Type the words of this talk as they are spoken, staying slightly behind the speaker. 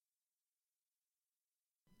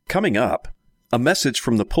Coming up, a message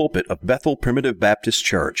from the pulpit of Bethel Primitive Baptist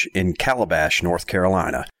Church in Calabash, North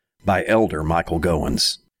Carolina, by Elder Michael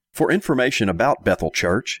Goins. For information about Bethel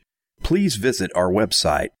Church, please visit our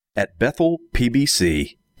website at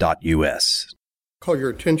bethelpbc.us. Call your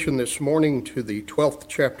attention this morning to the 12th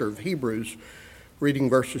chapter of Hebrews, reading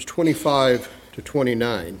verses 25 to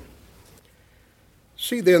 29.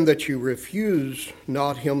 See then that you refuse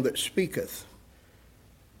not him that speaketh.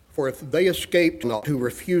 For if they escaped not who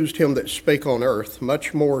refused him that spake on earth,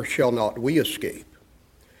 much more shall not we escape,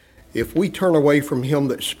 if we turn away from him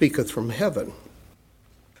that speaketh from heaven,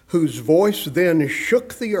 whose voice then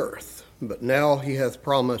shook the earth, but now he hath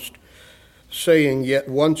promised, saying, Yet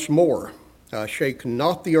once more, I shake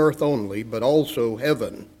not the earth only, but also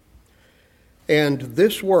heaven. And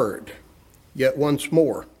this word, yet once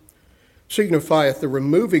more, signifieth the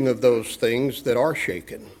removing of those things that are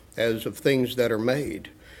shaken, as of things that are made,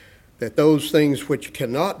 that those things which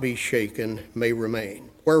cannot be shaken may remain.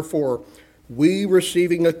 Wherefore, we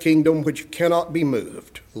receiving a kingdom which cannot be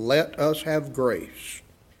moved, let us have grace,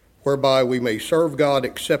 whereby we may serve God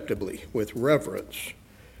acceptably with reverence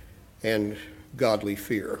and godly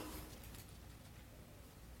fear.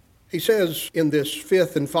 He says in this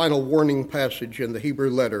fifth and final warning passage in the Hebrew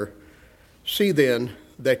letter, see then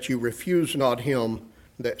that you refuse not him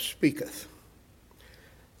that speaketh.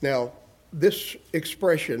 Now, this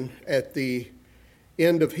expression at the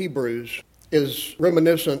end of Hebrews is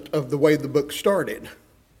reminiscent of the way the book started.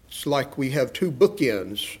 It's like we have two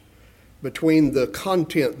bookends between the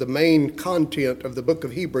content, the main content of the book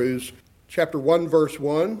of Hebrews, chapter 1, verse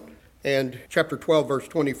 1, and chapter 12, verse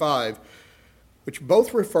 25, which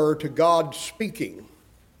both refer to God speaking.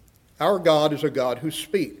 Our God is a God who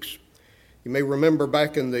speaks. You may remember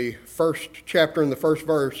back in the first chapter, in the first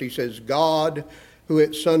verse, he says, God, who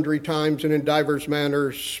at sundry times and in divers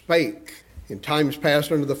manners spake in times past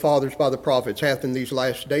unto the fathers by the prophets, hath in these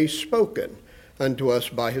last days spoken unto us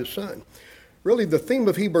by his Son. Really, the theme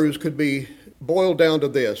of Hebrews could be boiled down to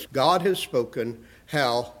this: God has spoken,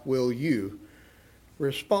 how will you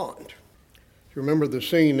respond? You remember the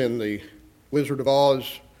scene in The Wizard of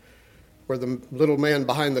Oz where the little man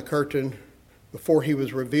behind the curtain, before he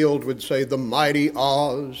was revealed, would say, the mighty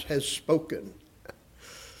Oz has spoken.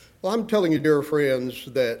 Well, I'm telling you, dear friends,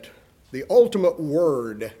 that the ultimate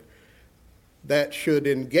word that should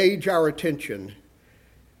engage our attention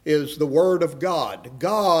is the word of God.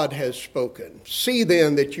 God has spoken. See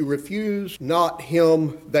then that you refuse not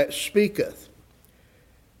him that speaketh.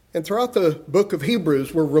 And throughout the book of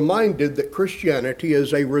Hebrews, we're reminded that Christianity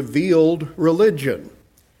is a revealed religion.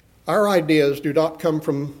 Our ideas do not come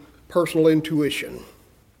from personal intuition.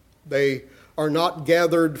 They are not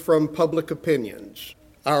gathered from public opinions.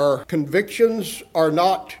 Our convictions are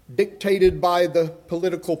not dictated by the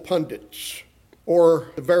political pundits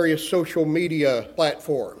or the various social media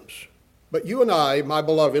platforms. But you and I, my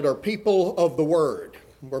beloved, are people of the Word.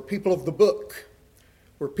 We're people of the book.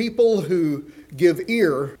 We're people who give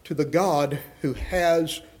ear to the God who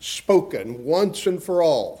has spoken once and for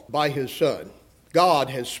all by his Son.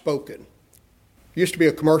 God has spoken. There used to be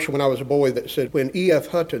a commercial when I was a boy that said, when E.F.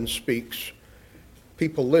 Hutton speaks,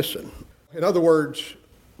 people listen. In other words,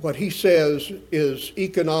 what he says is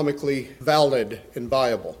economically valid and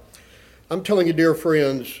viable. I'm telling you, dear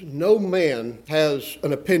friends, no man has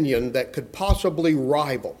an opinion that could possibly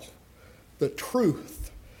rival the truth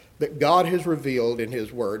that God has revealed in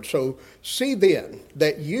his word. So see then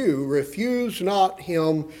that you refuse not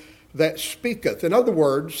him that speaketh. In other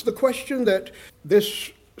words, the question that this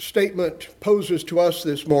statement poses to us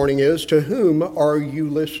this morning is, to whom are you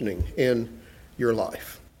listening in your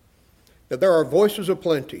life? Now, there are voices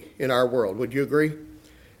aplenty in our world. Would you agree?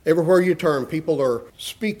 Everywhere you turn, people are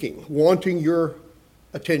speaking, wanting your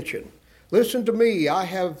attention. Listen to me, I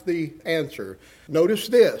have the answer. Notice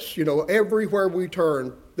this, everywhere we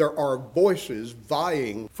turn, there are voices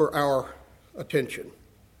vying for our attention.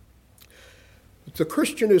 The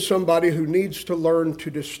Christian is somebody who needs to learn to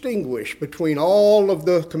distinguish between all of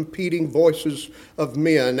the competing voices of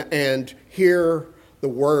men and hear the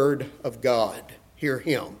word of God. Hear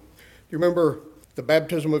him. You remember the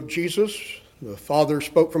baptism of Jesus? The Father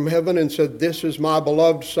spoke from heaven and said, this is my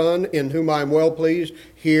beloved Son in whom I am well pleased.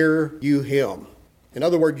 Hear you him. In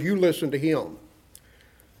other words, you listen to him.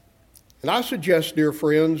 And I suggest, dear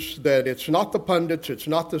friends, that it's not the pundits, it's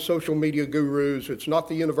not the social media gurus, it's not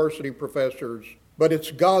the university professors, but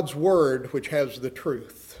it's God's word which has the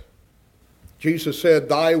truth. Jesus said,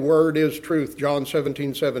 thy word is truth, John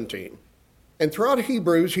 17:17. And throughout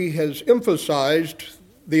Hebrews, he has emphasized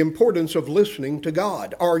the importance of listening to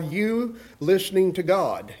God. Are you listening to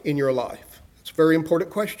God in your life? It's a very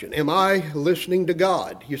important question. Am I listening to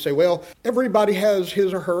God? You say, well, everybody has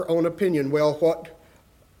his or her own opinion. Well, what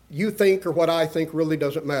you think or what I think really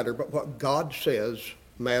doesn't matter, but what God says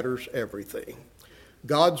matters everything.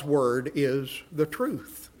 God's word is the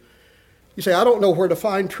truth. You say, I don't know where to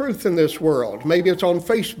find truth in this world. Maybe it's on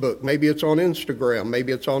Facebook, maybe it's on Instagram,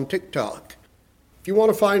 maybe it's on TikTok. If you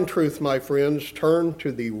want to find truth, my friends, turn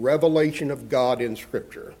to the revelation of God in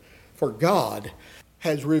Scripture. For God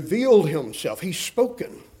has revealed himself. He's spoken.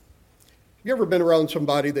 Have you ever been around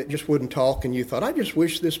somebody that just wouldn't talk and you thought, I just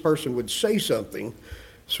wish this person would say something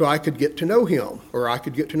so I could get to know him or I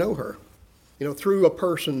could get to know her? You know, through a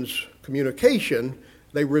person's communication,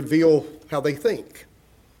 they reveal how they think.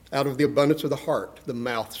 Out of the abundance of the heart, the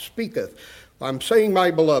mouth speaketh. I'm saying,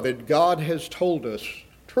 my beloved, God has told us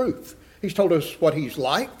truth. He's told us what he's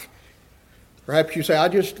like. Perhaps you say, I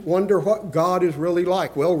just wonder what God is really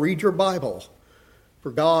like. Well, read your Bible,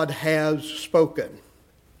 for God has spoken.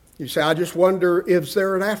 You say, I just wonder, is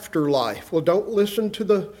there an afterlife? Well, don't listen to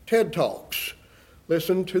the TED Talks.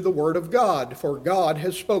 Listen to the Word of God, for God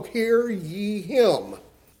has spoke. Hear ye him.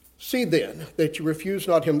 See then that you refuse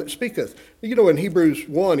not him that speaketh. You know, in Hebrews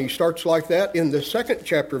 1, he starts like that. In the second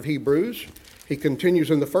chapter of Hebrews, he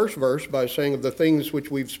continues in the first verse by saying of the things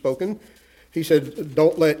which we've spoken. He said,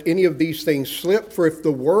 don't let any of these things slip, for if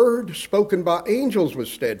the word spoken by angels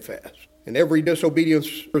was steadfast, and every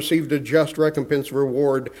disobedience received a just recompense of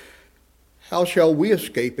reward, how shall we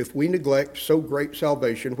escape if we neglect so great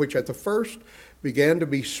salvation, which at the first began to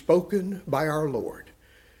be spoken by our Lord?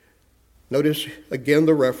 Notice again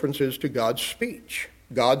the references to God's speech,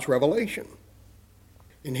 God's revelation.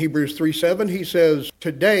 In Hebrews 3:7, he says,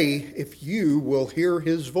 today, if you will hear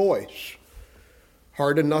his voice,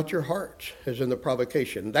 harden not your hearts, as in the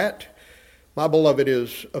provocation. That, my beloved,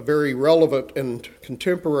 is a very relevant and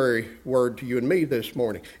contemporary word to you and me this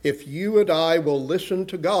morning. If you and I will listen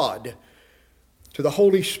to God, to the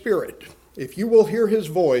Holy Spirit, if you will hear his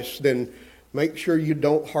voice, then make sure you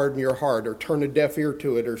don't harden your heart or turn a deaf ear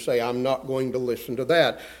to it or say, I'm not going to listen to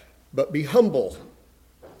that. But be humble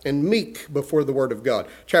and meek before the word of God.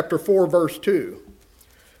 Chapter 4, verse 2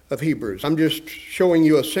 of Hebrews. I'm just showing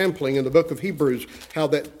you a sampling in the book of Hebrews how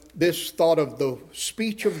that this thought of the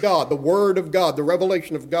speech of God, the word of God, the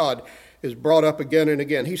revelation of God is brought up again and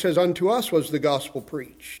again. He says, unto us was the gospel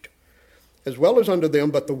preached, as well as unto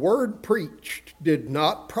them, but the word preached did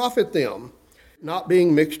not profit them, not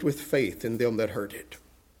being mixed with faith in them that heard it.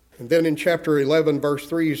 And then in chapter 11, verse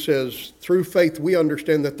 3, he says, through faith we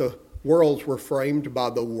understand that the worlds were framed by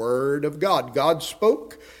the word of God. God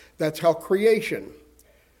spoke. That's how creation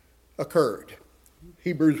occurred.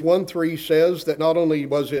 Hebrews 1:3 says that not only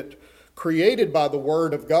was it created by the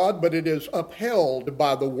word of God, but it is upheld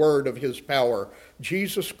by the word of his power.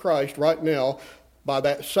 Jesus Christ right now, by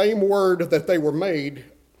that same word that they were made,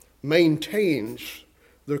 maintains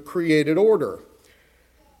the created order.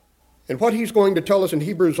 And what he's going to tell us in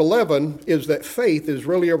Hebrews 11 is that faith is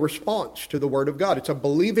really a response to the word of God. It's a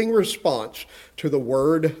believing response to the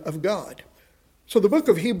word of God. So the book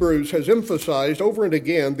of Hebrews has emphasized over and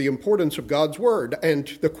again the importance of God's word. And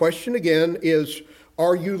the question again is,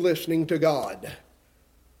 are you listening to God?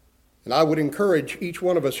 And I would encourage each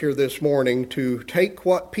one of us here this morning to take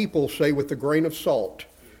what people say with a grain of salt,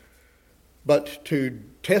 but to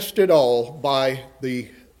test it all by the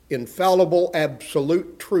infallible,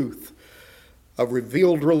 absolute truth of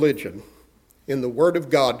revealed religion in the Word of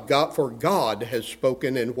God. For God has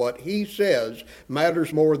spoken, and what he says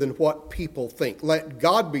matters more than what people think. Let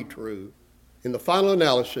God be true in the final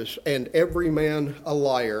analysis, and every man a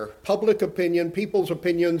liar. Public opinion, people's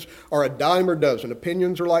opinions are a dime a dozen.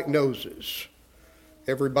 Opinions are like noses.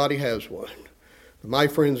 Everybody has one. But my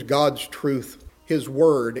friends, God's truth, his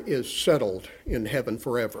word is settled in heaven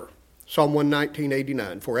forever. Psalm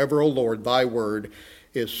 119:89, forever, O Lord, thy word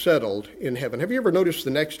is settled in heaven. Have you ever noticed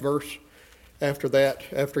the next verse after that?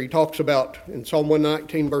 After he talks about, in Psalm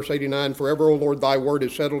 119, verse 89, forever, O Lord, thy word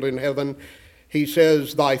is settled in heaven, he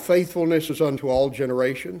says, thy faithfulness is unto all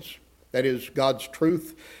generations. That is, God's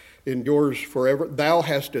truth endures forever. Thou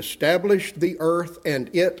hast established the earth,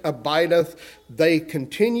 and it abideth. They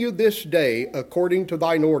continue this day according to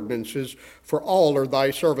thine ordinances, for all are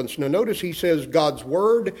thy servants. Now notice he says God's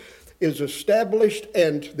word is established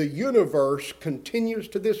and the universe continues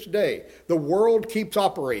to this day. The world keeps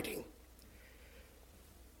operating.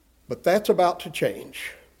 But that's about to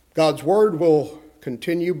change. God's word will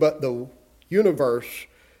continue, but the universe,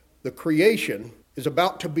 the creation, is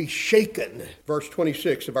about to be shaken. Verse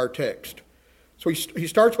 26 of our text. So he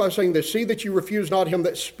starts by saying this, see that you refuse not him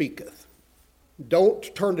that speaketh.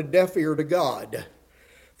 Don't turn a deaf ear to God.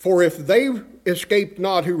 For if they escaped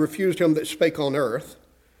not who refused him that spake on earth,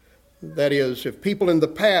 that is, if people in the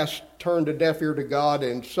past turned a deaf ear to God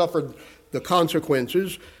and suffered the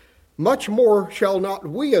consequences, much more shall not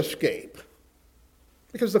we escape.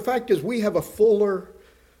 Because the fact is, we have a fuller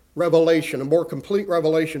revelation, a more complete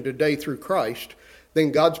revelation today through Christ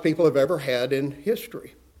than God's people have ever had in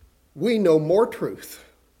history. We know more truth.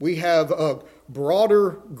 We have a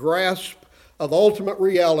broader grasp of ultimate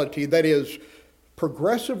reality, that is,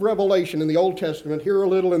 progressive revelation in the Old Testament, here a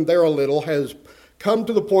little and there a little, has come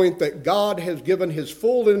to the point that God has given his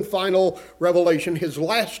full and final revelation, his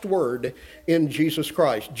last word in Jesus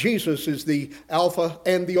Christ. Jesus is the Alpha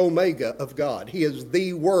and the Omega of God. He is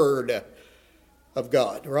the Word of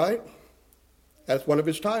God, right? That's one of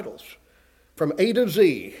his titles. From A to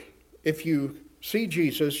Z, if you see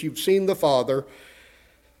Jesus, you've seen the Father.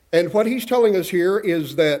 And what he's telling us here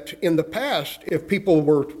is that in the past, if people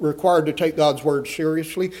were required to take God's word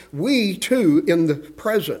seriously, we too in the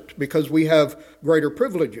present, because we have greater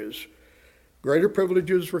privileges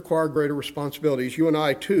require greater responsibilities. You and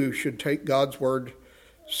I too should take God's word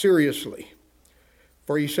seriously.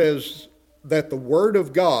 For he says that the word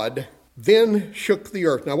of God then shook the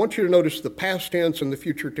earth. Now I want you to notice the past tense and the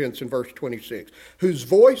future tense in verse 26. Whose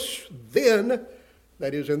voice then,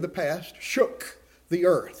 that is in the past, shook the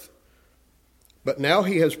earth. But now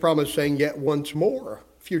he has promised, saying, yet once more,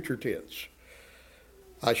 future tense,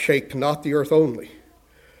 I shake not the earth only,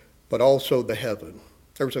 but also the heaven.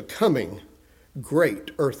 There's a coming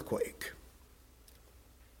great earthquake.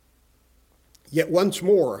 Yet once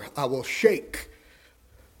more I will shake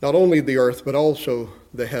not only the earth, but also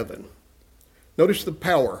the heaven. Notice the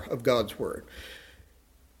power of God's word.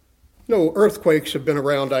 No, earthquakes have been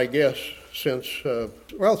around, I guess, since the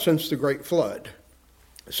Great Flood.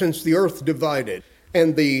 Since the earth divided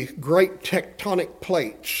and the great tectonic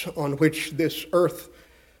plates on which this earth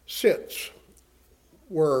sits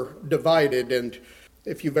were divided. And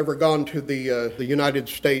if you've ever gone to the United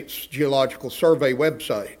States Geological Survey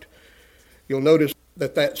website, you'll notice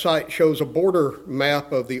that site shows a border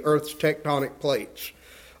map of the earth's tectonic plates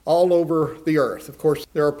all over the earth. Of course,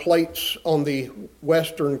 there are plates on the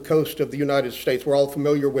western coast of the United States. We're all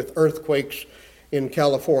familiar with earthquakes in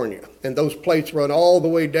California. And those plates run all the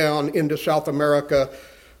way down into South America,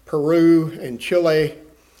 Peru and Chile.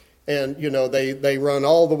 And, they run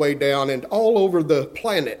all the way down. And all over the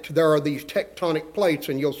planet, there are these tectonic plates.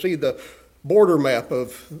 And you'll see the border map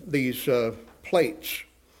of these plates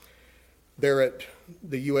there at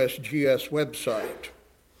the USGS website.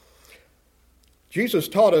 Jesus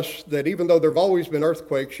taught us that even though there have always been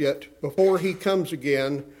earthquakes, yet before he comes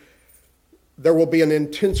again, there will be an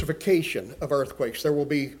intensification of earthquakes. There will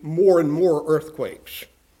be more and more earthquakes.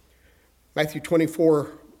 Matthew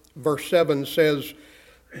 24, verse 7 says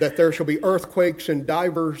that there shall be earthquakes in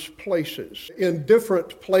divers places. In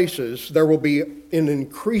different places, there will be an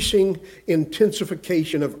increasing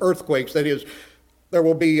intensification of earthquakes. That is, there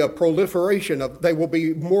will be a proliferation they will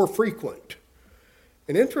be more frequent.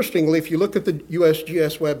 And interestingly, if you look at the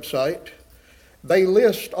USGS website, they don't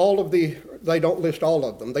list all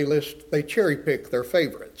of them. They cherry pick their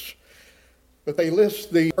favorites. But they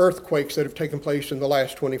list the earthquakes that have taken place in the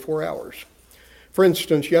last 24 hours. For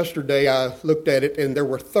instance, yesterday I looked at it and there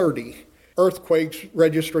were 30 earthquakes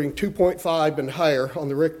registering 2.5 and higher on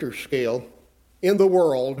the Richter scale in the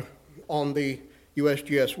world on the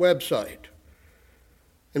USGS website.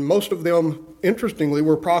 And most of them, interestingly,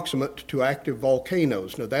 were proximate to active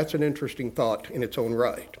volcanoes. Now that's an interesting thought in its own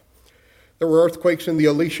right. There were earthquakes in the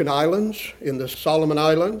Aleutian Islands, in the Solomon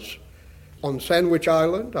Islands, on Sandwich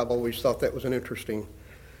Island. I've always thought that was an interesting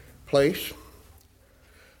place.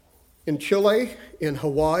 In Chile, in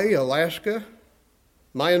Hawaii, Alaska,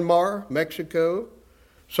 Myanmar, Mexico,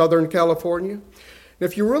 Southern California. And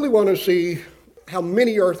if you really want to see how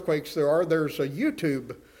many earthquakes there are, there's a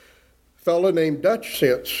YouTube fellow named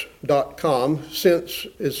DutchSense.com. Sense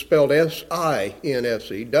is spelled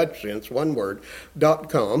S-I-N-S-E, DutchSense, one word,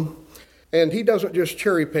 .com. And he doesn't just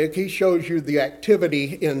cherry pick, he shows you the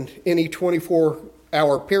activity in any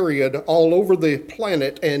 24-hour period all over the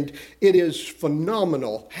planet, and it is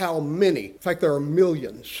phenomenal how many. In fact, there are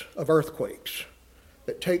millions of earthquakes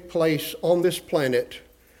that take place on this planet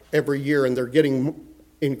every year, and they're getting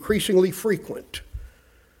increasingly frequent.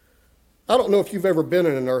 I don't know if you've ever been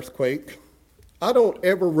in an earthquake. I don't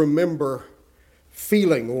ever remember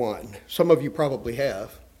feeling one. Some of you probably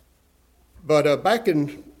have. But back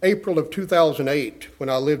in April of 2008, when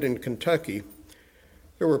I lived in Kentucky,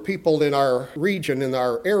 there were people in our region, in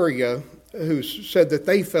our area, who said that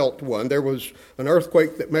they felt one. There was an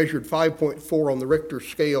earthquake that measured 5.4 on the Richter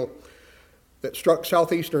scale that struck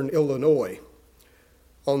southeastern Illinois.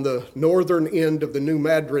 on the northern end of the New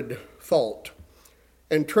Madrid Fault,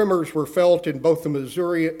 and tremors were felt in both the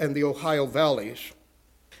Missouri and the Ohio valleys.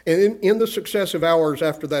 And in the successive hours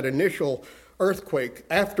after that initial earthquake,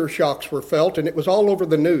 aftershocks were felt, and it was all over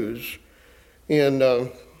the news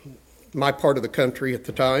in my part of the country at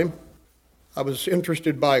the time. I was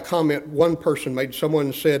interested by a comment one person made.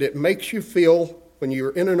 Someone said, it makes you feel, when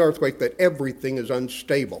you're in an earthquake, that everything is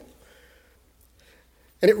unstable.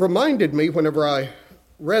 And it reminded me, whenever I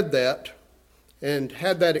read that and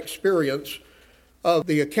had that experience, of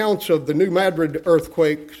the accounts of the New Madrid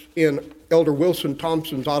earthquakes in Elder Wilson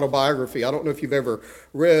Thompson's autobiography. I don't know if you've ever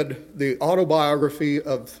read the autobiography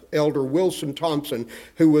of Elder Wilson Thompson,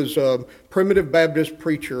 who was a primitive Baptist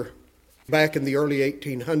preacher back in the early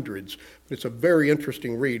 1800s. It's a very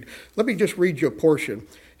interesting read. Let me just read you a portion.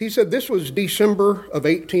 He said, this was December of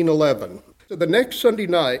 1811. The next Sunday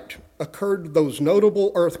night occurred those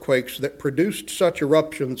notable earthquakes that produced such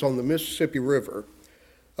eruptions on the Mississippi River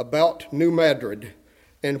about New Madrid,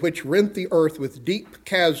 and which rent the earth with deep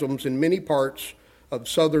chasms in many parts of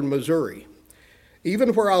southern Missouri.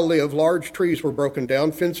 Even where I live, large trees were broken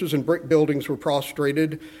down, fences and brick buildings were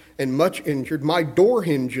prostrated and much injured. My door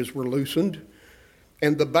hinges were loosened,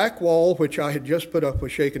 and the back wall, which I had just put up,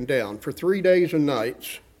 was shaken down. For 3 days and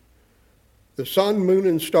nights, the sun, moon,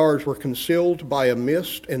 and stars were concealed by a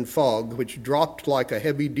mist and fog, which dropped like a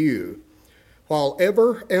heavy dew, while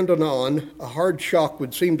ever and anon a hard shock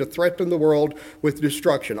would seem to threaten the world with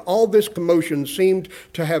destruction. All this commotion seemed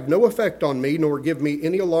to have no effect on me, nor give me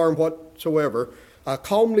any alarm whatsoever. I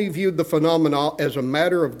calmly viewed the phenomena as a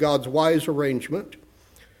matter of God's wise arrangement.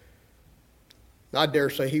 I dare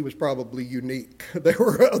say he was probably unique. There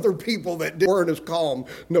were other people that weren't as calm,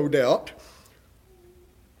 no doubt.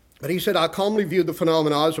 But he said, I calmly viewed the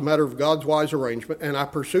phenomena as a matter of God's wise arrangement, and I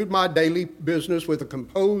pursued my daily business with a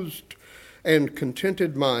composed and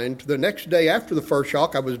contented mind. The next day after the first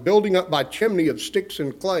shock, I was building up my chimney of sticks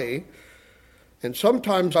and clay, and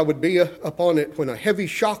sometimes I would be upon it when a heavy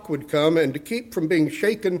shock would come, and to keep from being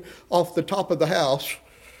shaken off the top of the house,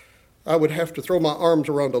 I would have to throw my arms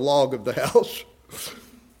around a log of the house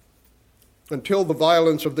until the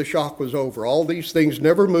violence of the shock was over. All these things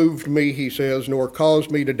never moved me, he says, nor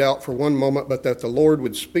caused me to doubt for one moment, but that the Lord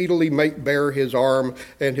would speedily make bare his arm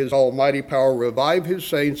and his almighty power, revive his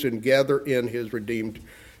saints, and gather in his redeemed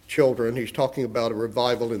children. He's talking about a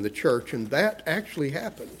revival in the church, and that actually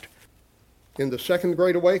happened. In the Second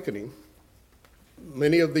Great Awakening,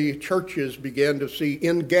 many of the churches began to see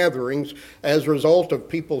ingatherings as a result of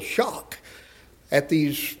people's shock at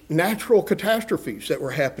these natural catastrophes that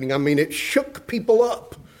were happening. I mean, it shook people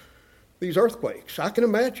up, these earthquakes. I can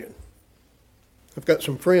imagine. I've got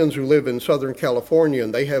some friends who live in Southern California,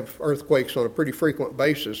 and they have earthquakes on a pretty frequent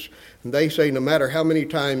basis. And they say no matter how many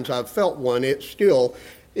times I've felt one, it still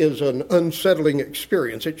is an unsettling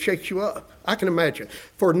experience. It shakes you up. I can imagine.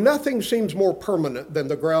 For nothing seems more permanent than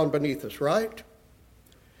the ground beneath us, right?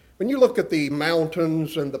 When you look at the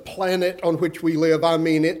mountains and the planet on which we live, I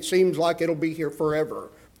mean, it seems like it'll be here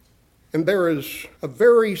forever. And there is a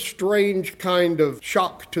very strange kind of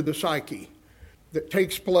shock to the psyche that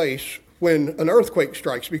takes place when an earthquake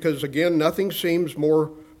strikes, because again, nothing seems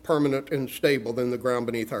more permanent and stable than the ground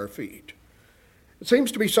beneath our feet. It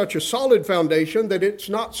seems to be such a solid foundation that it's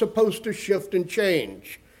not supposed to shift and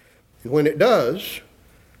change. And when it does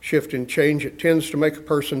shift and change, it tends to make a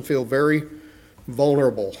person feel very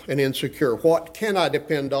vulnerable and insecure. What can I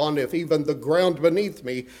depend on if even the ground beneath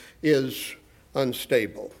me is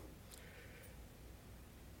unstable?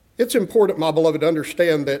 It's important, my beloved, to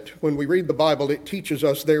understand that when we read the Bible, it teaches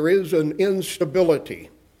us there is an instability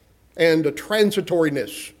and a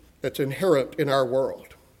transitoriness that's inherent in our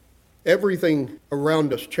world. Everything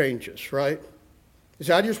around us changes, right? You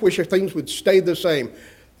see, I just wish things would stay the same.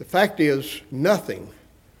 The fact is, nothing,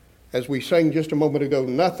 as we sang just a moment ago,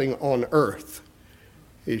 nothing on earth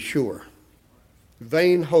is sure.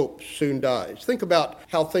 Vain hope soon dies. Think about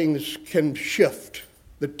how things can shift.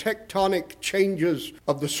 The tectonic changes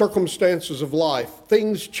of the circumstances of life.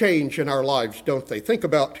 Things change in our lives, don't they? Think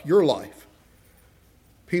about your life.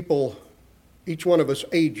 People, each one of us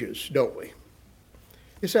ages, don't we?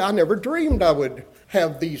 You say, I never dreamed I would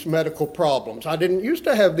have these medical problems. I didn't used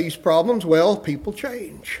to have these problems. Well, people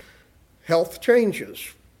change. Health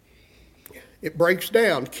changes. It breaks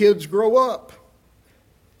down. Kids grow up.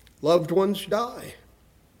 Loved ones die.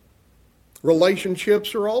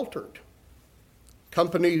 Relationships are altered.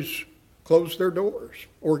 Companies close their doors.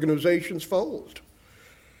 Organizations fold.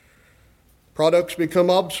 Products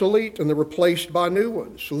become obsolete and they're replaced by new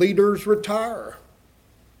ones. Leaders retire.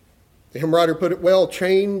 The hymn writer put it well,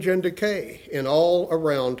 change and decay in all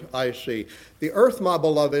around I see. The earth, my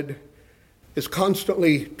beloved, is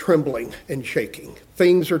constantly trembling and shaking.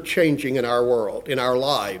 Things are changing in our world, in our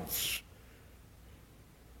lives.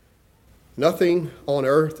 Nothing on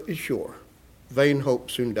earth is sure. Vain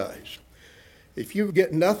hope soon dies. If you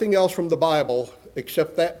get nothing else from the Bible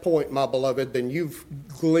except that point, my beloved, then you've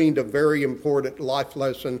gleaned a very important life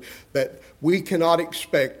lesson that we cannot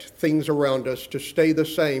expect things around us to stay the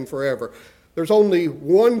same forever. There's only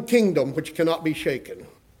one kingdom which cannot be shaken.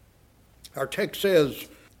 Our text says,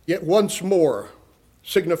 yet once more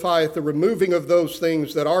signifieth the removing of those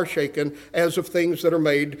things that are shaken as of things that are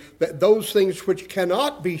made, that those things which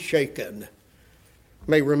cannot be shaken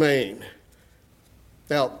may remain.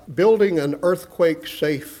 Now, building an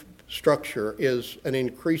earthquake-safe structure is an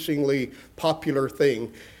increasingly popular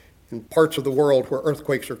thing in parts of the world where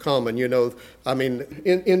earthquakes are common.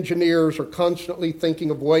 Engineers are constantly thinking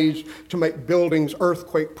of ways to make buildings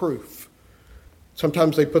earthquake-proof.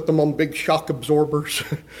 Sometimes they put them on big shock absorbers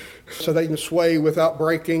so they can sway without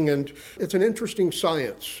breaking, and it's an interesting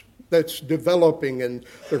science that's developing, and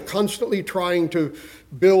they're constantly trying to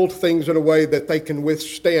build things in a way that they can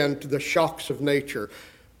withstand the shocks of nature.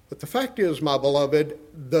 But the fact is, my beloved,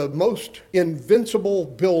 the most invincible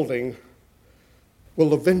building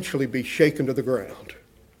will eventually be shaken to the ground.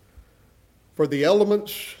 For the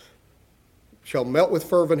elements shall melt with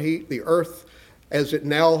fervent heat. The earth, as it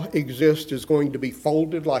now exists, is going to be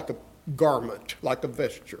folded like a garment, like a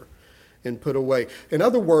vesture, and put away. In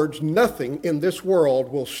other words, nothing in this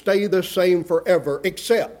world will stay the same forever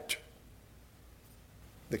except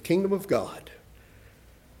the kingdom of God.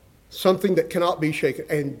 Something that cannot be shaken.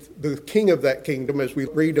 And the king of that kingdom, as we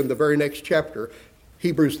read in the very next chapter,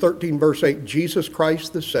 Hebrews 13, verse 8, Jesus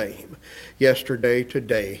Christ the same, yesterday,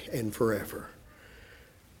 today, and forever.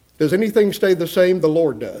 Does anything stay the same? The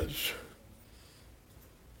Lord does.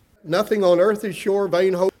 Nothing on earth is sure,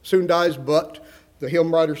 vain hope soon dies, but the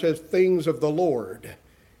hymn writer says, things of the Lord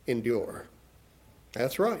endure.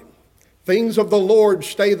 That's right. Things of the Lord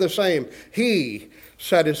stay the same. He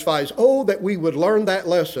satisfies. Oh, that we would learn that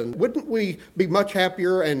lesson. Wouldn't we be much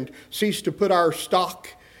happier and cease to put our stock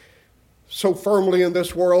so firmly in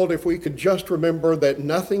this world if we could just remember that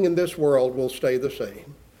nothing in this world will stay the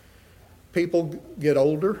same? People get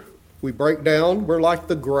older. We break down. We're like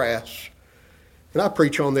the grass. And I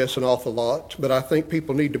preach on this an awful lot, but I think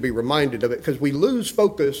people need to be reminded of it because we lose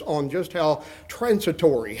focus on just how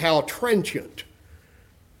transitory, how transient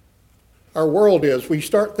our world is. We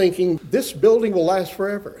start thinking, this building will last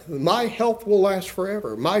forever. My health will last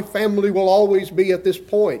forever. My family will always be at this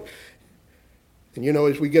point. And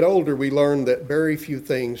as we get older, we learn that very few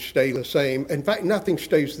things stay the same. In fact, nothing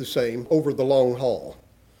stays the same over the long haul,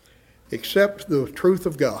 except the truth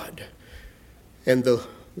of God and the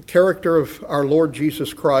character of our Lord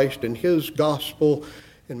Jesus Christ and his gospel.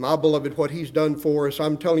 And my beloved, what he's done for us,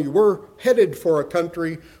 I'm telling you, we're headed for a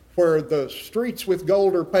country where the streets with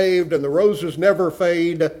gold are paved and the roses never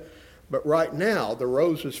fade. But right now, the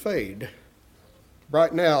roses fade.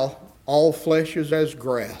 Right now, all flesh is as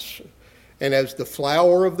grass, and as the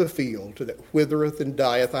flower of the field that withereth and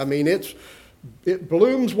dieth. It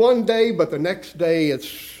blooms one day, but the next day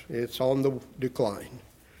it's on the decline.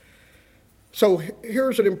 So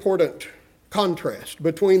here's an important contrast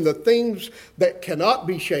between the things that cannot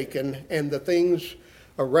be shaken and the things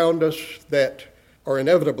around us that are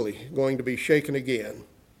inevitably going to be shaken again.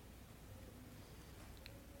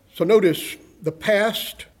 So notice the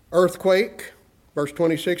past earthquake, verse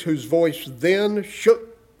 26, whose voice then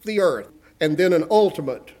shook the earth, and then an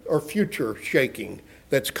ultimate or future shaking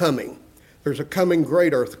that's coming. There's a coming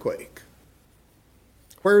great earthquake.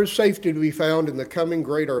 Where is safety to be found in the coming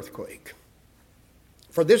great earthquake?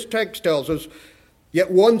 For this text tells us,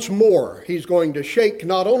 yet once more he's going to shake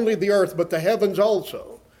not only the earth, but the heavens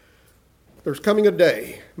also. There's coming a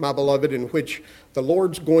day, my beloved, in which the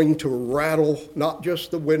Lord's going to rattle not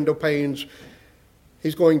just the window panes,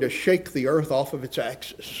 he's going to shake the earth off of its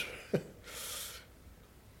axis.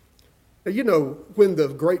 Now, when the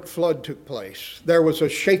great flood took place, there was a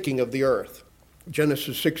shaking of the earth.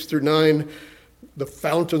 Genesis 6 through 9, the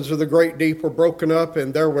fountains of the great deep were broken up,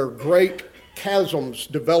 and there were great chasms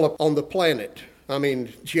developed on the planet.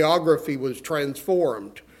 Geography was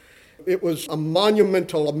transformed. It was a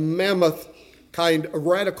monumental, a mammoth kind of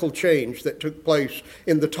radical change that took place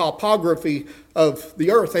in the topography of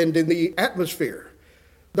the earth and in the atmosphere.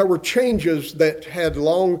 There were changes that had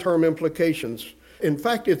long-term implications. In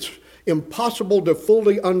fact, it's impossible to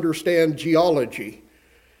fully understand geology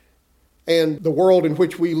and the world in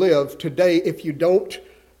which we live today if you don't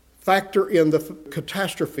factor in the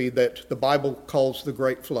catastrophe that the Bible calls the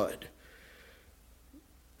Great Flood.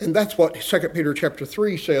 And that's what 2 Peter chapter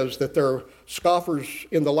 3 says, that there are scoffers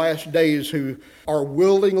in the last days who are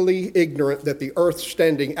willingly ignorant that the earth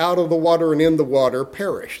standing out of the water and in the water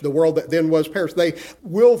perish. The world that then was perished. They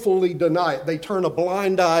willfully deny it. They turn a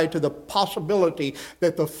blind eye to the possibility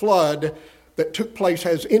that the flood that took place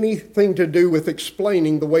has anything to do with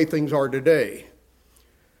explaining the way things are today.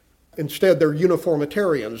 Instead, they're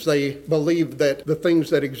uniformitarians. They believe that the things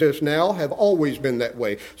that exist now have always been that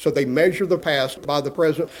way. So they measure the past by the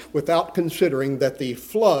present without considering that the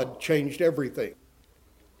flood changed everything.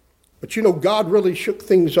 But you know, God really shook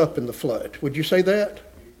things up in the flood. Would you say that? Have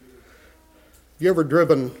you ever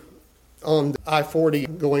driven on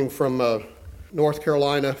I-40 going from North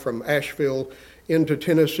Carolina, from Asheville into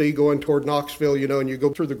Tennessee, going toward Knoxville, and you go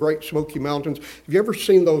through the Great Smoky Mountains? Have you ever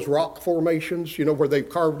seen those rock formations, where they've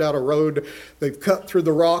carved out a road, they've cut through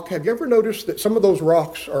the rock? Have you ever noticed that some of those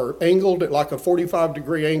rocks are angled at like a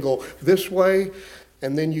 45-degree angle this way,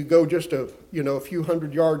 and then you go just a few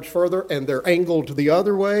hundred yards further, and they're angled the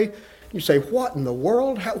other way? You say, what in the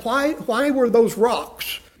world? Why were those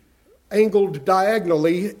rocks angled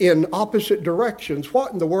diagonally in opposite directions?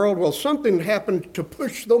 What in the world? Well, something happened to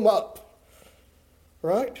push them up.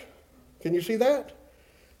 Right? Can you see that?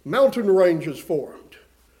 Mountain ranges formed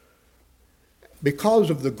because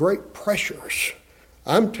of the great pressures.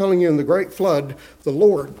 I'm telling you, in the great flood, the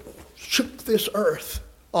Lord shook this earth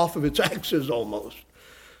off of its axis almost.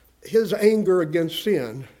 His anger against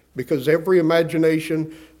sin, because every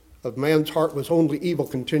imagination of man's heart was only evil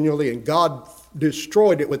continually, and God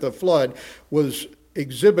destroyed it with a flood, was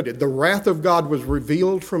exhibited. The wrath of God was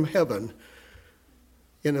revealed from heaven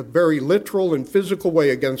in a very literal and physical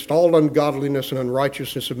way against all ungodliness and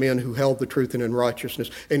unrighteousness of men who held the truth in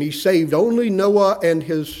unrighteousness. And he saved only Noah and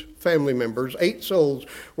his family members. 8 souls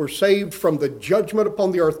were saved from the judgment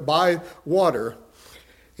upon the earth by water.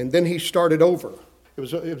 And then he started over. It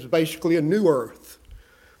was basically a new earth.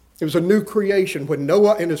 It was a new creation. When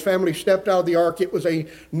Noah and his family stepped out of the ark, it was a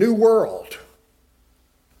new world.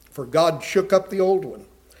 For God shook up the old one.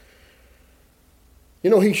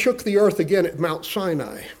 He shook the earth again at Mount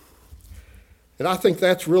Sinai. And I think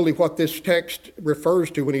that's really what this text refers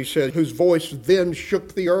to when he says, whose voice then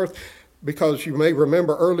shook the earth, because you may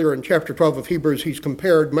remember earlier in chapter 12 of Hebrews, he's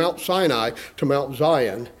compared Mount Sinai to Mount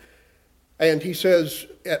Zion. And he says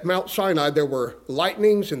at Mount Sinai there were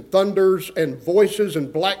lightnings and thunders and voices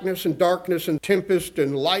and blackness and darkness and tempest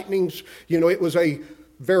and lightnings. It was a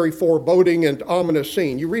very foreboding and ominous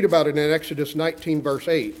scene. You read about it in Exodus 19, verse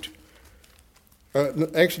 8.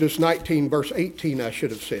 Exodus 19, verse 18, I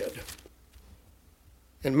should have said.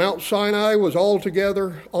 And Mount Sinai was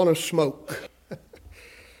altogether on a smoke,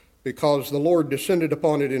 because the Lord descended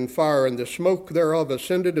upon it in fire, and the smoke thereof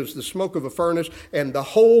ascended as the smoke of a furnace, and the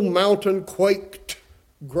whole mountain quaked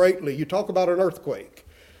greatly. You talk about an earthquake.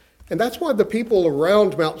 And that's why the people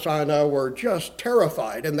around Mount Sinai were just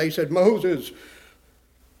terrified, and they said, Moses,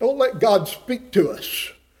 don't let God speak to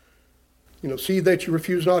us. See that you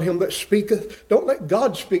refuse not him that speaketh. Don't let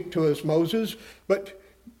God speak to us, Moses, but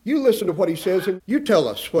you listen to what he says and you tell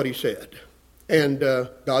us what he said. And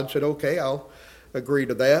God said, okay, I'll agree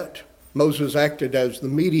to that. Moses acted as the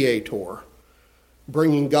mediator,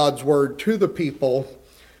 bringing God's word to the people.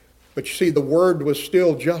 But you see, the word was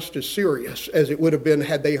still just as serious as it would have been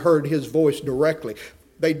had they heard his voice directly.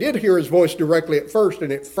 They did hear his voice directly at first,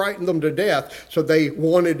 and it frightened them to death, so they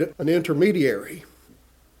wanted an intermediary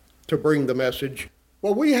to bring the message.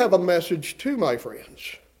 Well, we have a message too, my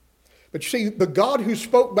friends. But you see, the God who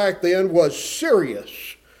spoke back then was serious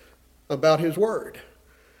about his word.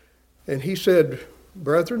 And he said,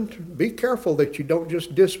 brethren, be careful that you don't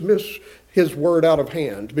just dismiss his word out of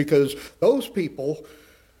hand, because those people,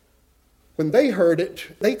 when they heard it,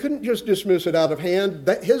 they couldn't just dismiss it out of hand.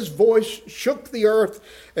 That his voice shook the earth,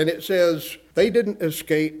 and it says they didn't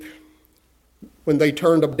escape when they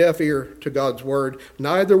turned a deaf ear to God's word.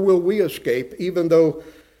 Neither will we escape, even though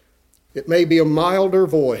it may be a milder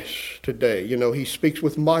voice today. He speaks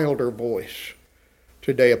with milder voice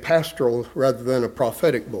today, a pastoral rather than a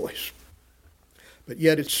prophetic voice. But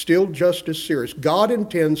yet it's still just as serious. God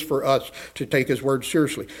intends for us to take his word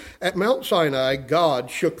seriously. At Mount Sinai, God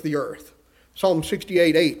shook the earth. Psalm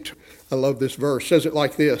 68:8, I love this verse, says it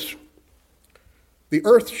like this. The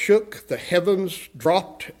earth shook, the heavens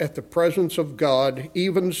dropped at the presence of God.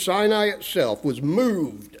 Even Sinai itself was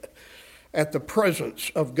moved at the presence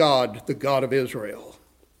of God, the God of Israel.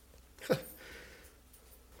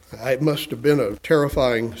 It must have been a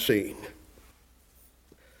terrifying scene.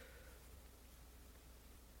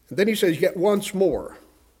 And then he says, yet once more,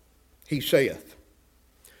 he saith.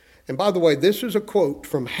 And by the way, this is a quote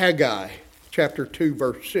from Haggai, chapter 2,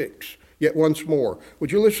 verse 6. yet once more.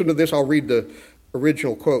 Would you listen to this? I'll read the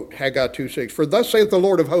original quote, Haggai 2:6. For thus saith the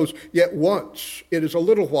Lord of hosts, yet once, it is a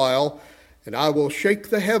little while, and I will shake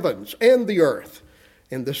the heavens and the earth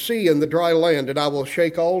and the sea and the dry land, and I will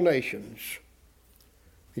shake all nations.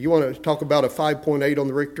 You want to talk about a 5.8 on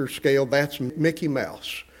the Richter scale? That's Mickey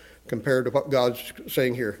Mouse compared to what God's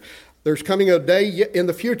saying here. There's coming a day in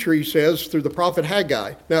the future, he says, through the prophet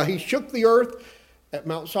Haggai. Now, he shook the earth at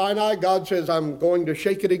Mount Sinai. God says, I'm going to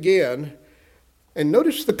shake it again. And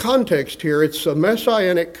notice the context here. It's a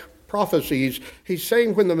messianic prophecies. He's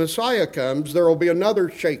saying when the Messiah comes, there will be another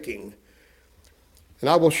shaking. And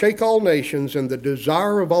I will shake all nations, and the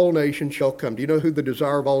desire of all nations shall come. Do you know who the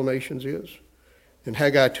desire of all nations is? In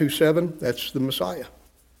Haggai 2:7, that's the Messiah.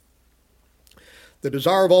 The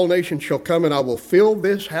desire of all nations shall come, and I will fill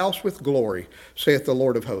this house with glory, saith the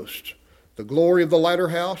Lord of hosts. The glory of the latter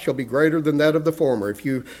house shall be greater than that of the former. If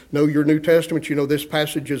you know your New Testament, you know this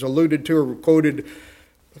passage is alluded to or quoted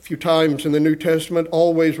a few times in the New Testament,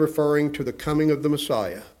 always referring to the coming of the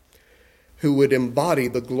Messiah, who would embody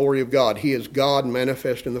the glory of God. He is God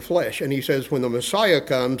manifest in the flesh. And he says, when the Messiah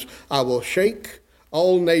comes, I will shake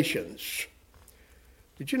all nations.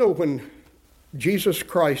 Did you know when Jesus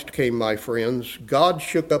Christ came, my friends, God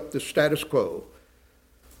shook up the status quo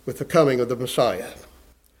with the coming of the Messiah.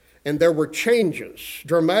 And there were changes,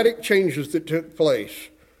 dramatic changes that took place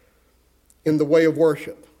in the way of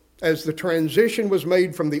worship as the transition was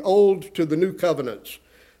made from the old to the new covenants.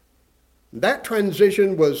 That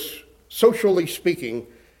transition was, socially speaking,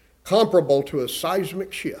 comparable to a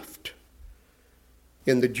seismic shift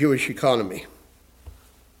in the Jewish economy.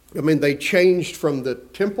 I mean, they changed from the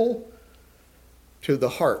temple to the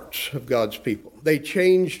hearts of God's people. They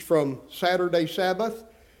changed from Saturday Sabbath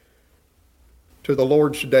to the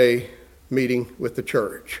Lord's Day meeting with the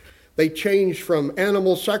church. They changed from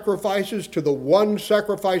animal sacrifices to the one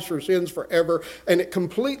sacrifice for sins forever, and it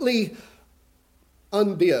completely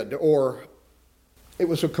undid, or it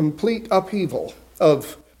was a complete upheaval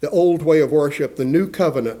of the old way of worship. The new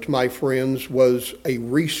covenant, my friends, was a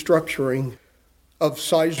restructuring of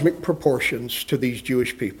seismic proportions to these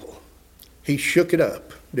Jewish people. He shook it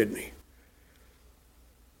up, didn't he?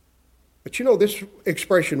 But you know, this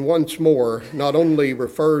expression once more not only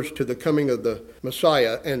refers to the coming of the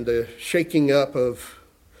Messiah and the shaking up of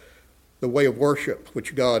the way of worship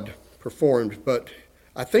which God performed, but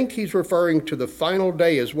I think he's referring to the final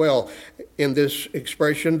day as well in this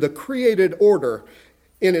expression. The created order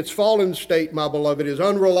in its fallen state, my beloved, is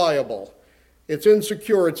unreliable. It's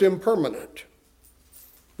insecure. It's impermanent.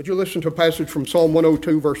 Would you listen to a passage from Psalm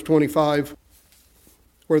 102, verse 25,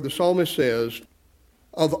 where the psalmist says,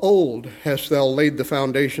 of old hast thou laid the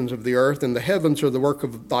foundations of the earth, and the heavens are the work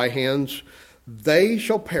of thy hands. They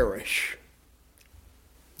shall perish.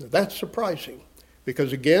 Now, that's surprising,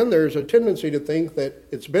 because again, there's a tendency to think that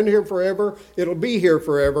it's been here forever, it'll be here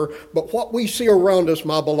forever, but what we see around us,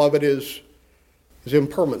 my beloved, is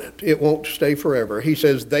impermanent. It won't stay forever. He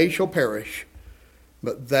says, they shall perish,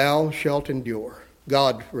 but thou shalt endure.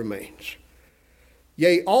 God remains.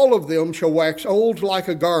 Yea, all of them shall wax old like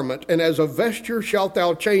a garment, and as a vesture shalt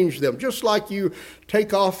thou change them. Just like you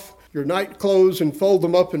take off your night clothes and fold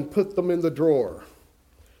them up and put them in the drawer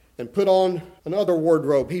and put on another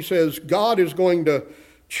wardrobe. He says God is going to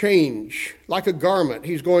change like a garment.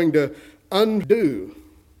 He's going to undo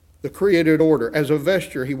the created order. As a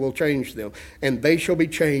vesture he will change them, and they shall be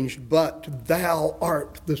changed, but thou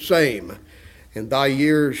art the same, and thy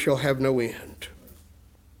years shall have no end.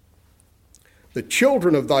 The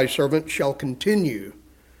children of thy servant shall continue.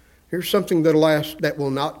 Here's something that'll last, that will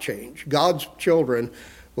not change. God's children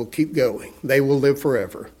will keep going. They will live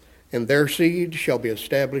forever, and their seed shall be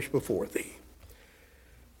established before thee.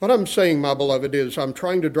 What I'm saying, my beloved, is I'm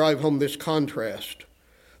trying to drive home this contrast,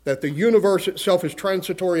 that the universe itself is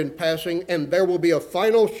transitory and passing, and there will be a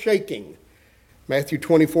final shaking. Matthew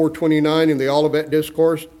 24:29 in the Olivet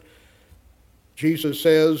Discourse, Jesus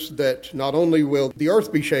says that not only will the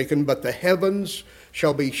earth be shaken, but the heavens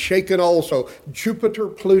shall be shaken also. Jupiter,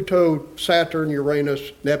 Pluto, Saturn,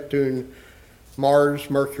 Uranus, Neptune, Mars,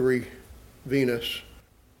 Mercury, Venus,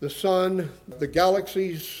 the sun, the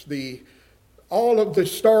galaxies, all of the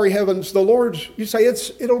starry heavens, the Lord's, you say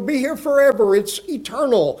it'll be here forever, it's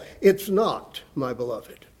eternal. It's not, my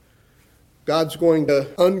beloved. God's going to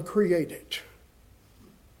uncreate it.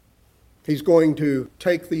 He's going to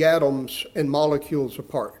take the atoms and molecules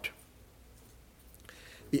apart.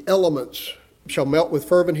 The elements shall melt with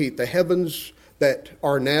fervent heat. The heavens that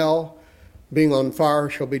are now being on fire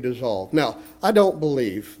shall be dissolved. Now, I don't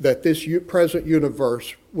believe that this present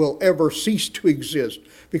universe will ever cease to exist,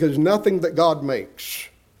 because nothing that God makes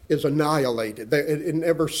is annihilated. It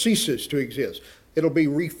never ceases to exist. It'll be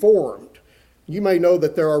reformed. You may know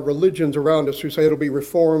that there are religions around us who say it'll be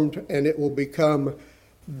reformed and it will become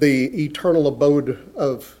the eternal abode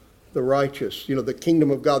of the righteous. The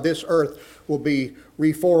kingdom of God. This earth will be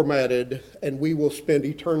reformatted and we will spend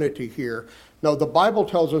eternity here. No, the Bible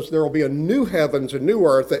tells us there will be a new heavens, a new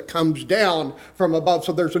earth that comes down from above.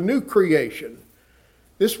 So there's a new creation.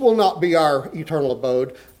 This will not be our eternal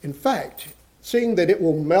abode. In fact, seeing that it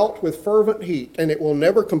will melt with fervent heat and it will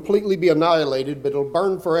never completely be annihilated, but it'll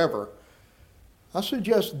burn forever, I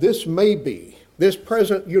suggest this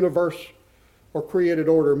present universe or created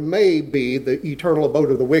order may be the eternal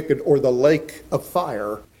abode of the wicked, or the lake of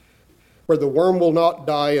fire, where the worm will not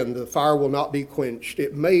die and the fire will not be quenched.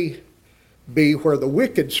 It may be where the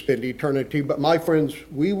wicked spend eternity, but my friends,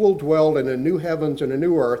 we will dwell in a new heavens and a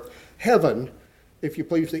new earth. Heaven, if you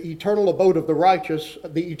please, the eternal abode of the righteous,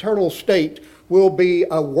 the eternal state, will be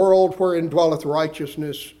a world wherein dwelleth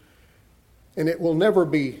righteousness, and it will never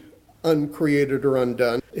be uncreated or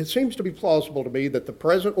undone. It seems to be plausible to me that the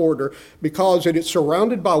present order, because it is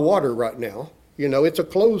surrounded by water right now, it's a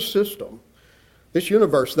closed system. This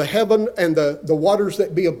universe, the heaven and the waters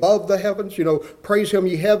that be above the heavens, praise him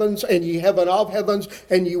ye heavens, and ye heaven of heavens,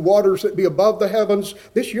 and ye waters that be above the heavens.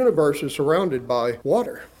 This universe is surrounded by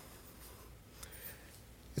water.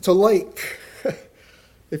 It's a lake,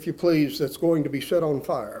 if you please, that's going to be set on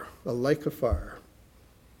fire, a lake of fire.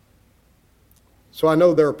 So I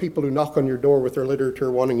know there are people who knock on your door with their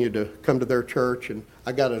literature wanting you to come to their church, and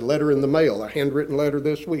I got a letter in the mail, a handwritten letter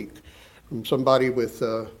this week from somebody with,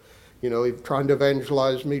 trying to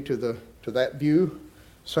evangelize me to that view,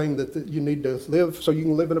 saying that you need to live so you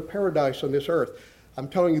can live in a paradise on this earth. I'm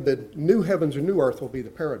telling you that new heavens and new earth will be the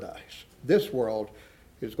paradise. This world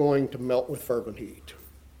is going to melt with fervent heat.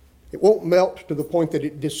 It won't melt to the point that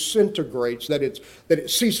it disintegrates, that it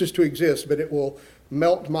ceases to exist, but it will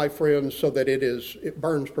melt, my friends, so that it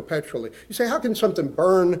burns perpetually. You say, how can something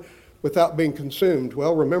burn without being consumed?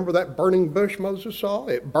 Well, remember that burning bush Moses saw?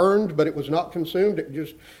 It burned, but it was not consumed.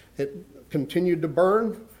 It continued to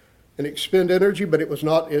burn and expend energy, but it was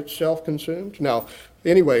not itself consumed. Now,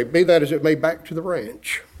 anyway, be that as it may, back to the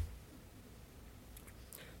ranch.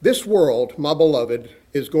 This world, my beloved,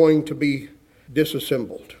 is going to be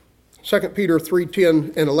disassembled. 2 Peter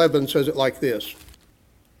 3:10 and 11 says it like this: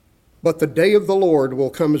 But the day of the Lord will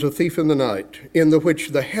come as a thief in the night, in the which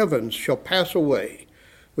the heavens shall pass away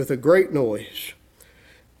with a great noise.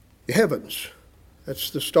 The heavens, that's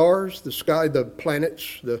the stars, the sky, the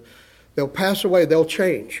planets, they'll pass away, they'll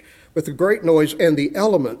change with a great noise, and the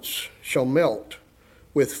elements shall melt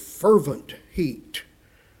with fervent heat.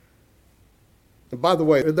 And by the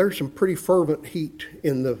way, there's some pretty fervent heat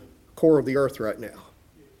in the core of the earth right now.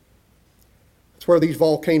 That's where these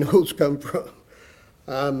volcanoes come from.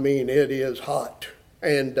 I mean, it is hot.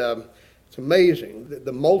 And it's amazing.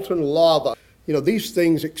 The molten lava, these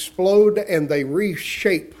things explode and they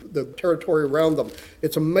reshape the territory around them.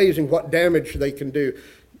 It's amazing what damage they can do.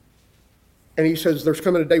 And he says there's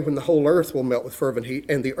coming a day when the whole earth will melt with fervent heat,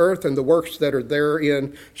 and the earth and the works that are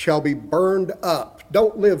therein shall be burned up.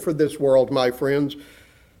 Don't live for this world, my friends.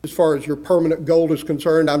 As far as your permanent goal is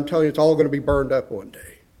concerned, I'm telling you, it's all going to be burned up one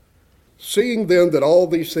day. Seeing then that all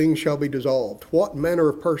these things shall be dissolved, what manner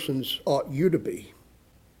of persons ought you to be?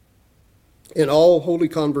 In all holy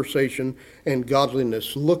conversation and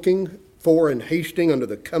godliness, looking for and hasting unto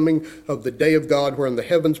the coming of the day of God, wherein the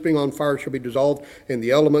heavens being on fire shall be dissolved, and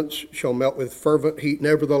the elements shall melt with fervent heat.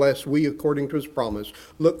 Nevertheless, we, according to his promise,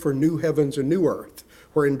 look for new heavens and new earth,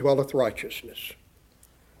 wherein dwelleth righteousness.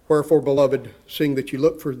 Wherefore, beloved, seeing that you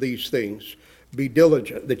look for these things, be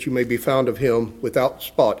diligent that you may be found of him without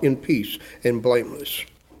spot, in peace, and blameless.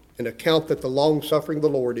 And account that the long-suffering of the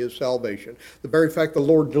Lord is salvation. The very fact the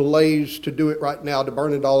Lord delays to do it right now, to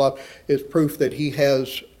burn it all up, is proof that he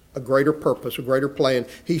has a greater purpose, a greater plan.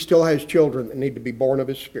 He still has children that need to be born of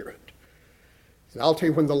his Spirit. And I'll tell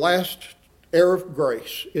you, when the last heir of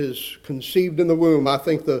grace is conceived in the womb, I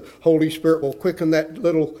think the Holy Spirit will quicken that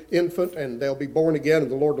little infant and they'll be born again,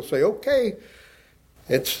 and the Lord will say, okay,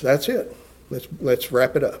 that's it. Let's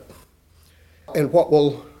wrap it up. And what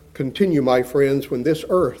will continue, my friends, when this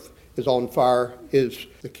earth is on fire is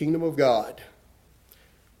the kingdom of God.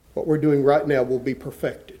 What we're doing right now will be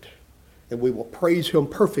perfected, and we will praise him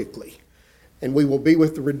perfectly, and we will be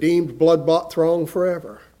with the redeemed, blood-bought throng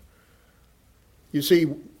forever. You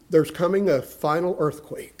see, there's coming a final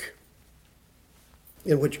earthquake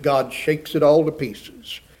in which God shakes it all to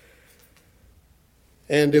pieces.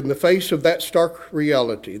 And in the face of that stark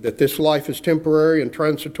reality that this life is temporary and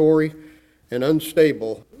transitory and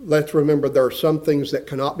unstable, let's remember there are some things that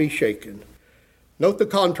cannot be shaken. Note the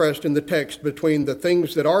contrast in the text between the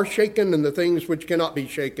things that are shaken and the things which cannot be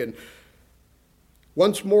shaken.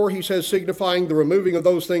 Once more, he says, signifying the removing of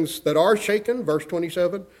those things that are shaken, verse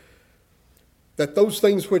 27, that those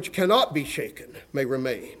things which cannot be shaken may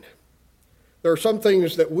remain. There are some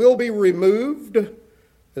things that will be removed,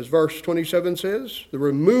 as verse 27 says, the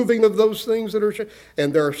removing of those things that are shaken,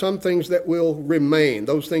 and there are some things that will remain.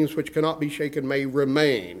 Those things which cannot be shaken may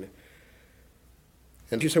remain.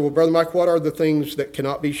 And you say, well, Brother Mike, what are the things that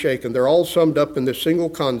cannot be shaken? They're all summed up in this single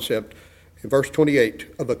concept in verse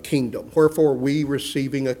 28 of a kingdom. Wherefore we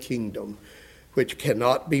receiving a kingdom which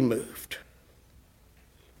cannot be moved.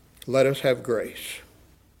 Let us have grace.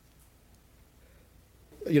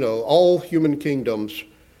 All human kingdoms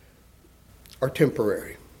are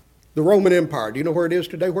temporary. The Roman Empire, do you know where it is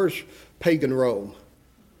today? Where's pagan Rome?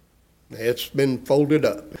 It's been folded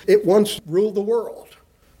up. It once ruled the world.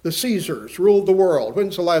 The Caesars ruled the world.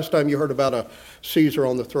 When's the last time you heard about a Caesar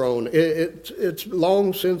on the throne? It's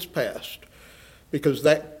long since passed because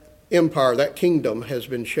that empire, that kingdom has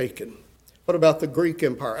been shaken. What about the Greek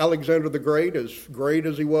Empire? Alexander the Great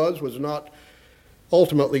as he was not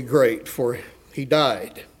ultimately great, for he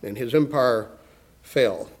died and his empire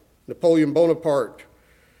fell. Napoleon Bonaparte,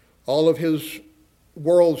 all of his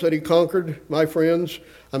worlds that he conquered, my friends,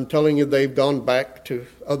 I'm telling you, they've gone back to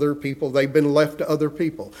other people. They've been left to other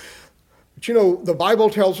people. But the Bible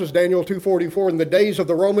tells us, Daniel 2:44, in the days of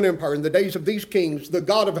the Roman Empire, in the days of these kings, the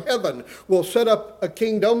God of heaven will set up a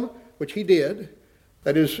kingdom, which he did.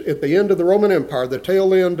 That is, at the end of the Roman Empire, the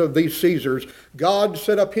tail end of these Caesars, God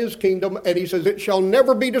set up his kingdom, and he says, it shall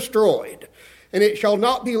never be destroyed. And it shall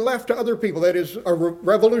not be left to other people. That is, a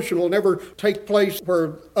revolution will never take place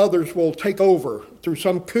where others will take over through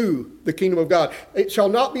some coup, the kingdom of God. It shall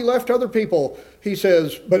not be left to other people, he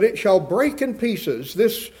says, but it shall break in pieces.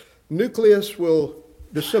 This nucleus will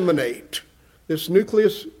disseminate. This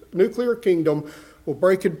nuclear kingdom will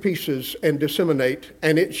break in pieces and disseminate,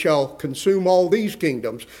 and it shall consume all these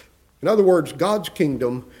kingdoms. In other words, God's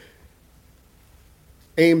kingdom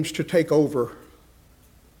aims to take over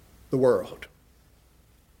the world.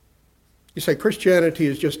 You say Christianity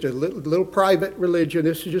is just a little private religion.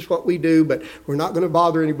 This is just what we do, but we're not going to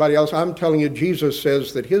bother anybody else. I'm telling you, Jesus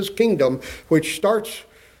says that his kingdom, which starts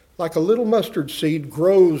like a little mustard seed,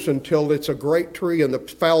 grows until it's a great tree and the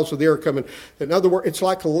fowls of the air come in. In other words, it's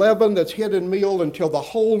like leaven that's hid in meal until the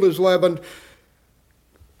whole is leavened.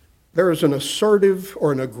 There is an assertive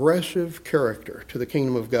or an aggressive character to the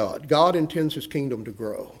kingdom of God. God intends his kingdom to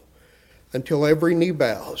grow until every knee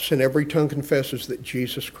bows and every tongue confesses that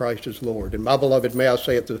Jesus Christ is Lord. And my beloved, may I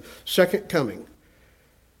say at the second coming,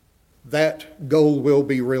 that goal will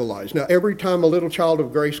be realized. Now, every time a little child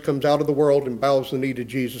of grace comes out of the world and bows the knee to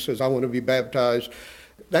Jesus, says, I want to be baptized,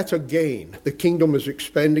 that's a gain. The kingdom is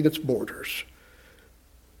expanding its borders.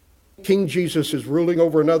 King Jesus is ruling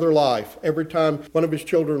over another life. Every time one of his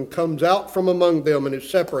children comes out from among them and is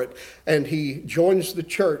separate and he joins the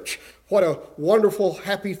church, what a wonderful,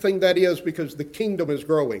 happy thing that is, because the kingdom is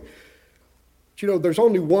growing. But there's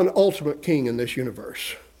only one ultimate king in this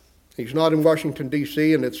universe. He's not in Washington,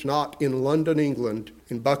 D.C., and it's not in London, England,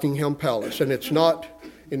 in Buckingham Palace, and it's not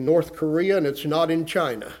in North Korea, and it's not in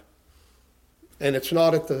China, and it's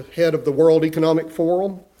not at the head of the World Economic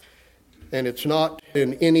Forum, and it's not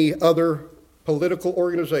in any other political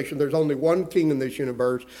organization. There's only one king in this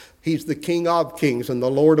universe. He's the King of Kings and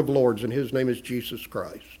the Lord of Lords, and his name is Jesus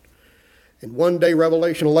Christ. And one day,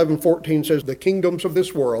 Revelation 11:14 says, the kingdoms of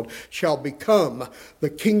this world shall become the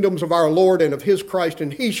kingdoms of our Lord and of his Christ,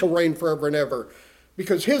 and he shall reign forever and ever,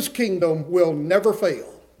 because his kingdom will never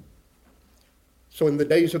fail. So in the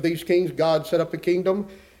days of these kings, God set up a kingdom,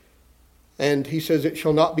 and he says it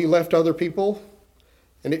shall not be left to other people,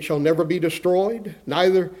 and it shall never be destroyed.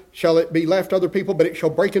 Neither shall it be left to other people, but it shall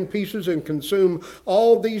break in pieces and consume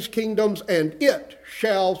all these kingdoms, and it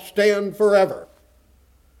shall stand forever.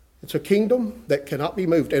 It's a kingdom that cannot be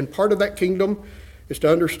moved. And part of that kingdom is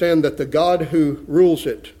to understand that the God who rules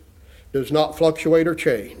it does not fluctuate or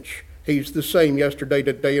change. He's the same yesterday,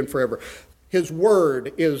 today, and forever. His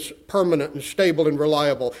word is permanent and stable and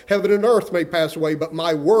reliable. Heaven and earth may pass away, but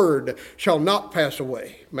my word shall not pass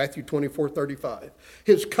away. Matthew 24:35.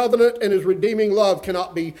 His covenant and his redeeming love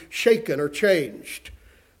cannot be shaken or changed.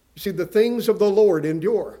 You see, the things of the Lord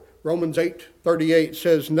endure. Romans 8:38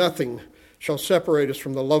 says, nothing shall separate us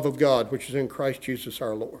from the love of God, which is in Christ Jesus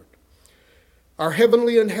our Lord. Our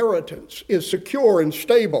heavenly inheritance is secure and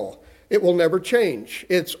stable. It will never change.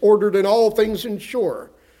 It's ordered in all things and sure,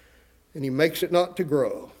 and he makes it not to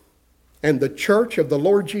grow. And the church of the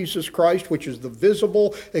Lord Jesus Christ, which is the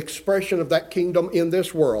visible expression of that kingdom in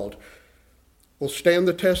this world, will stand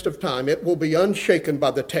the test of time. It will be unshaken by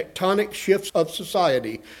the tectonic shifts of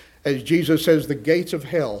society. As Jesus says, the gates of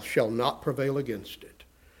hell shall not prevail against it.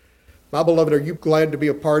 My beloved, are you glad to be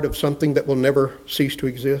a part of something that will never cease to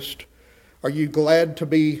exist? Are you glad to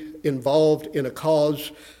be involved in a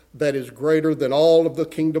cause that is greater than all of the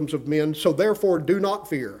kingdoms of men? So therefore, do not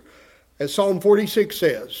fear. As Psalm 46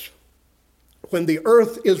 says, when the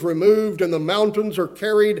earth is removed and the mountains are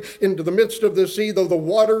carried into the midst of the sea, though the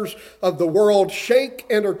waters of the world shake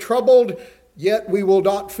and are troubled, yet we will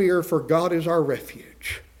not fear, for God is our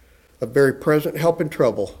refuge, a very present help in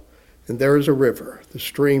trouble. And there is a river, the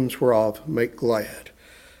streams whereof make glad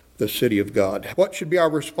the city of God. What should be our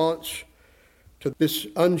response to this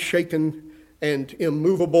unshaken and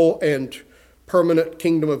immovable and permanent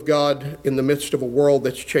kingdom of God in the midst of a world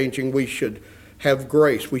that's changing? We should have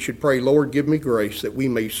grace. We should pray, Lord, give me grace that we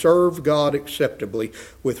may serve God acceptably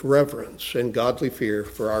with reverence and godly fear,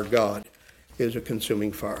 for our God is a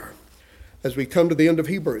consuming fire. As we come to the end of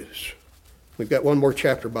Hebrews, we've got one more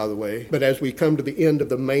chapter, by the way, but as we come to the end of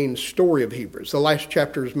the main story of Hebrews, the last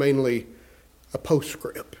chapter is mainly a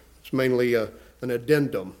postscript. It's mainly an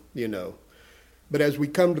addendum, But as we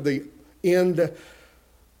come to the end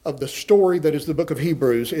of the story that is the book of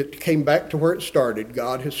Hebrews, it came back to where it started.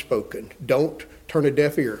 God has spoken. Don't turn a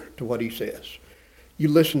deaf ear to what he says. You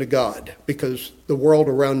listen to God, because the world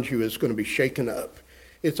around you is going to be shaken up.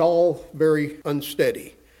 It's all very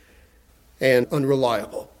unsteady and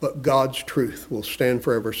unreliable, but God's truth will stand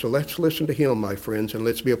forever. So let's listen to him, my friends, and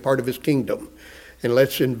let's be a part of his kingdom, and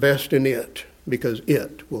let's invest in it, because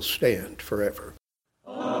it will stand forever.